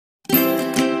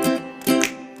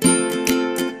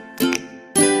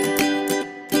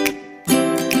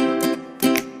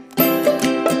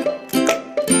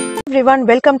everyone,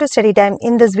 welcome to Study Time.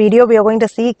 In this video, we are going to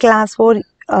see Class 4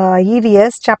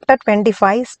 EVS Chapter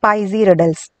 25 Spicy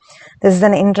Riddles. This is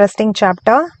an interesting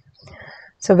chapter.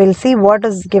 So we'll see what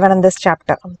is given in this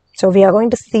chapter. So we are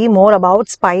going to see more about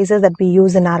spices that we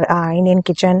use in our Indian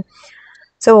kitchen.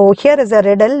 So here is a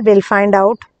riddle. We'll find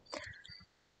out.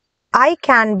 I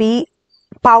can be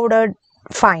powdered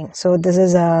fine. So this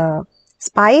is a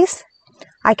spice.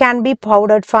 I can be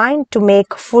powdered fine to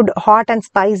make food hot and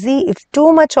spicy. If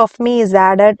too much of me is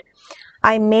added,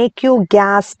 I make you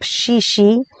gasp, she.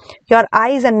 Your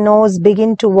eyes and nose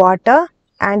begin to water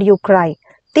and you cry.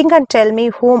 Think and tell me,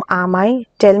 whom am I?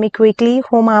 Tell me quickly,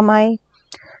 whom am I?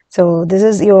 So this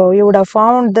is, you would have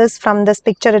found this from this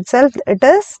picture itself. It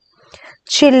is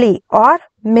chili or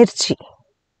mirchi.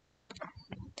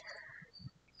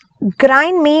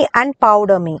 Grind me and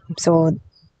powder me. So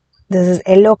this is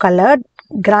yellow colored.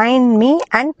 Grind me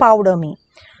and powder me.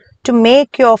 To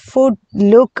make your food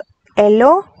look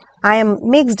yellow, I am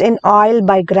mixed in oil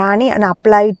by granny and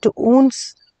applied to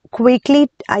wounds. Quickly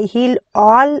I heal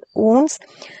all wounds,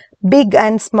 big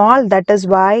and small. That is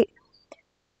why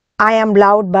I am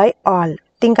loved by all.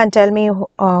 Think and tell me,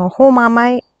 whom am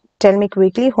I? Tell me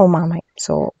quickly, whom am I?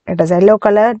 So it is yellow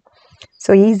colored.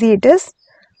 So easy it is.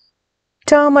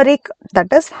 Turmeric,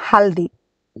 that is haldi.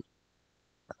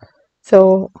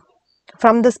 So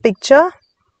from this picture,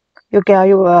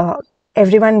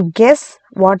 everyone guess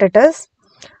what it is.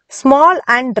 Small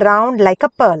and round like a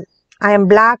pearl. I am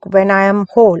black when I am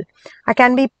whole. I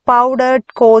can be powdered,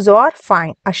 coarse or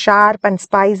fine. A sharp and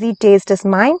spicy taste is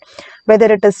mine.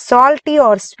 Whether it is salty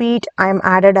or sweet, I am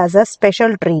added as a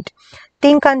special treat.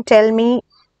 Think and tell me,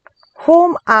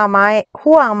 whom am I?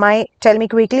 Who am I? Tell me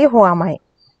quickly, who am I?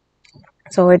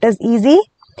 So it is easy.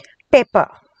 Pepper.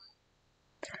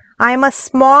 I am a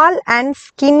small and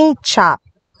skinny chap.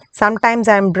 Sometimes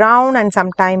I am brown and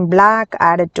sometimes black.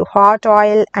 Added to hot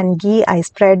oil and ghee, I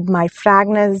spread my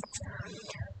fragrance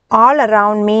all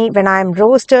around me. When I am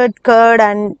roasted, curd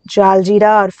and jaljeera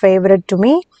are favorite to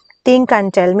me. Think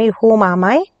and tell me, whom am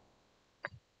I?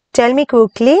 Tell me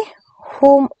quickly,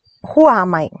 who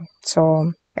am I?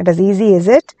 So it is easy, is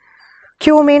it?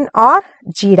 Cumin or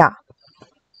jeera.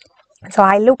 So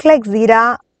I look like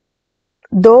jeera,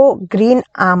 though green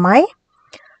am I.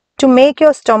 To make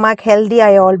your stomach healthy,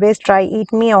 I always try.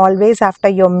 Eat me always after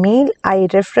your meal. I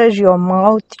refresh your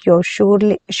mouth, you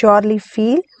surely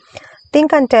feel.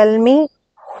 Think and tell me,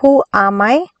 who am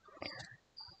I?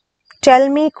 Tell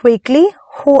me quickly,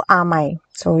 who am I?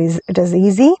 So it is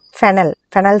easy. Fennel.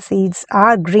 Fennel seeds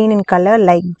are green in color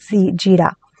like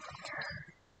jeera.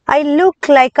 I look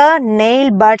like a nail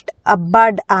but a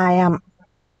bud I am.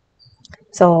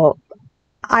 So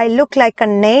I look like a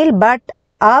nail but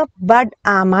a bud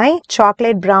am I.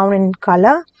 Chocolate brown in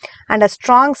color and a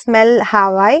strong smell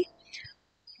have I.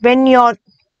 When your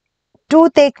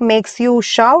toothache makes you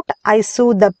shout, I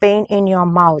soothe the pain in your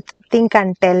mouth. Think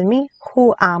and tell me,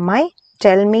 who am I?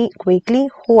 Tell me quickly,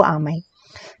 who am I?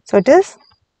 So it is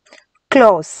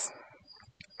close.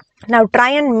 Now try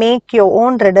and make your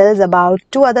own riddles about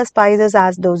two other spices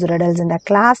as those riddles in the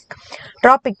class.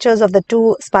 Draw pictures of the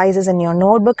two spices in your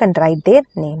notebook and write their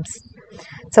names.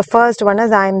 So first one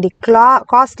is, I am the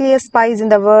costliest spice in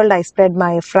the world. I spread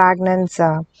my fragrance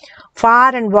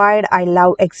far and wide. I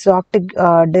love exotic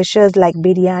dishes like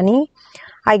biryani.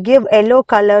 I give yellow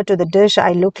color to the dish.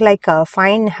 I look like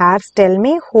fine hairs. Tell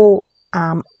me, who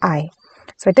am I?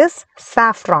 So it is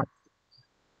saffron.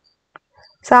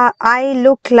 So I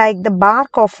look like the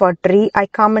bark of a tree. I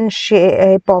come in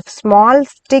shape of small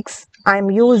sticks. I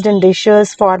am used in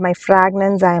dishes for my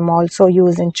fragrance. I am also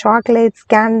used in chocolates,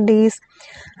 candies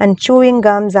and chewing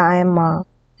gums. I am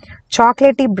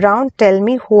chocolatey brown. Tell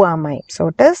me, who am I? So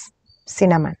it is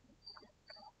cinnamon.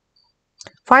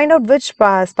 Find out which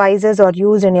spices are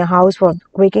used in your house for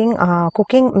cooking.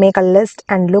 Make a list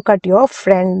and look at your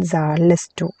friends'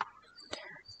 list too.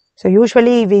 So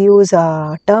usually we use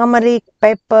turmeric,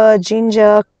 pepper,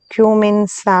 ginger, cumin,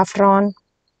 saffron.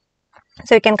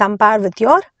 So you can compare with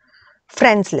your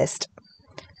friends list.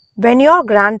 When your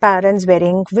grandparents were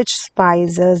young, which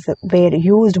spices were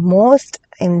used most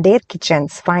in their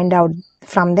kitchens? Find out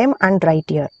from them and write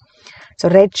here. So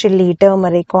red chili,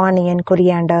 turmeric, onion,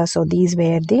 coriander. So these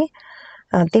were the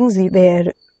things we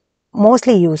were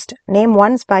mostly used. Name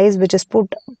one spice which is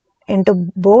put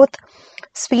into both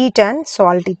sweet and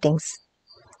salty things.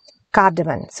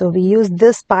 Cardamom. So we use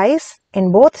this spice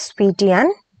in both sweet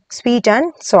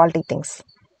and salty things.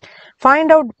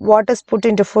 Find out what is put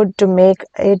into food to make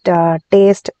it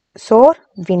taste sour.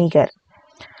 Vinegar.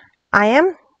 I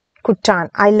am Kuttan.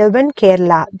 I live in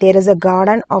Kerala. There is a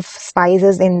garden of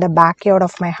spices in the backyard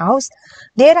of my house.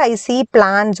 There I see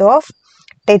plants of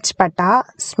tejpata,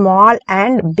 small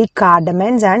and big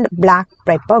cardamoms and black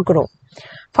pepper grow.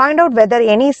 Find out whether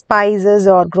any spices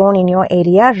are grown in your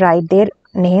area. Write their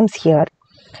names here.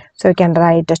 So you can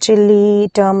write chili,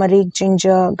 turmeric,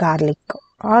 ginger, garlic,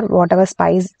 or whatever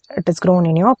spice it is grown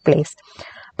in your place.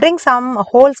 Bring some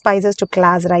whole spices to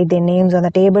class. Write their names on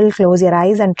the table. Close your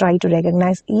eyes and try to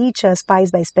recognize each spice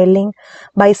by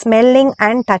smelling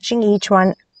and touching each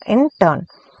one in turn.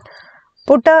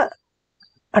 Put a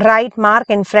right mark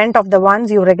in front of the ones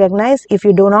you recognize. If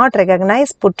you do not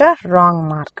recognize, put a wrong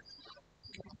mark.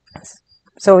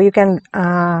 So you can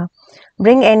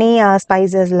bring any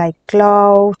spices like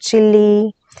clove,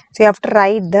 chili. So you have to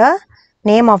write the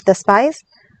name of the spice.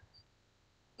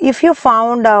 If you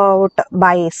found out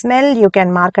by smell, you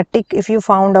can mark a tick. If you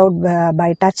found out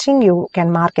by touching, you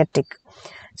can mark a tick.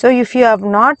 So if you have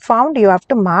not found, you have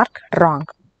to mark wrong.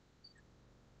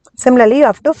 Similarly, you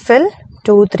have to fill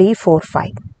 2, 3, 4, 5.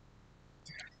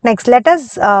 Next, let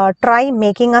us try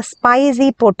making a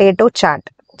spicy potato chaat.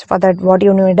 For that, what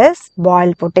you need is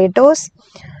boiled potatoes,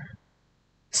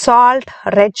 salt,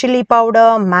 red chili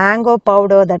powder, mango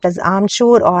powder, that is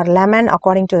amchur or lemon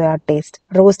according to your taste,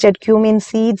 roasted cumin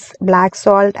seeds, black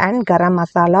salt and garam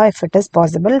masala if it is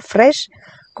possible, fresh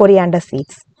coriander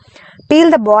seeds.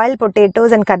 Peel the boiled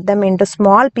potatoes and cut them into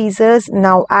small pieces.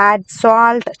 Now add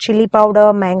salt, chili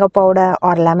powder, mango powder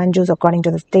or lemon juice according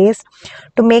to the taste.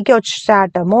 To make your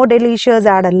chaat more delicious,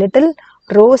 add a little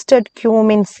roasted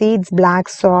cumin seeds, black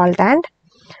salt and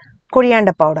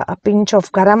coriander powder. A pinch of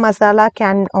garam masala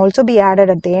can also be added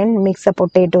at the end. Mix the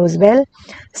potatoes well.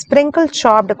 Sprinkle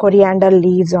chopped coriander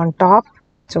leaves on top.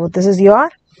 So this is your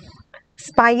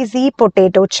spicy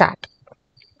potato chaat,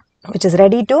 which is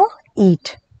ready to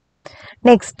eat.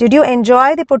 Next, did you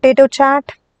enjoy the potato chaat?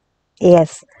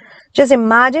 Yes. Just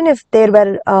imagine if there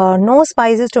were no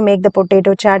spices to make the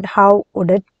potato chaat, how would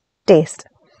it taste?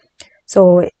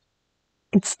 So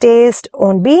its taste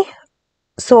won't be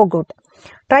so good.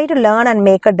 Try to learn and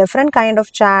make a different kind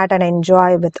of chaat and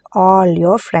enjoy with all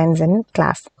your friends in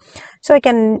class. So you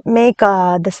can make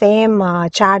the same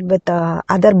chaat with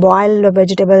other boiled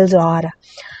vegetables or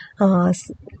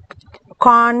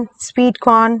corn, sweet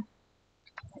corn.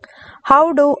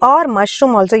 Or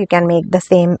mushroom also you can make the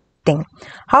same thing.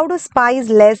 How do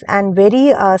spiceless and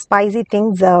very spicy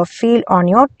things feel on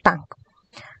your tongue?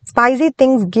 Spicy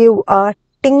things give a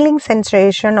tingling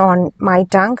sensation on my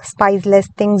tongue. Spiceless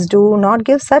things do not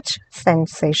give such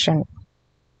sensation.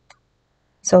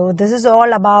 So this is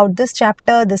all about this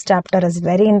chapter. This chapter is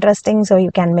very interesting. So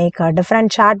you can make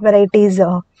different chaat varieties.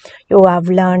 You have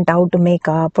learned how to make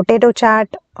a potato chaat,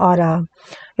 or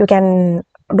you can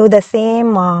do the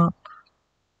same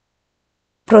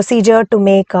procedure to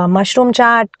make a mushroom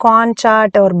chaat, corn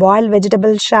chaat or boiled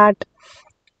vegetable chaat.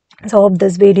 So hope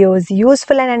this video is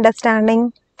useful and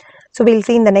understanding. So we'll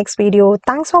see in the next video.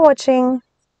 Thanks for watching.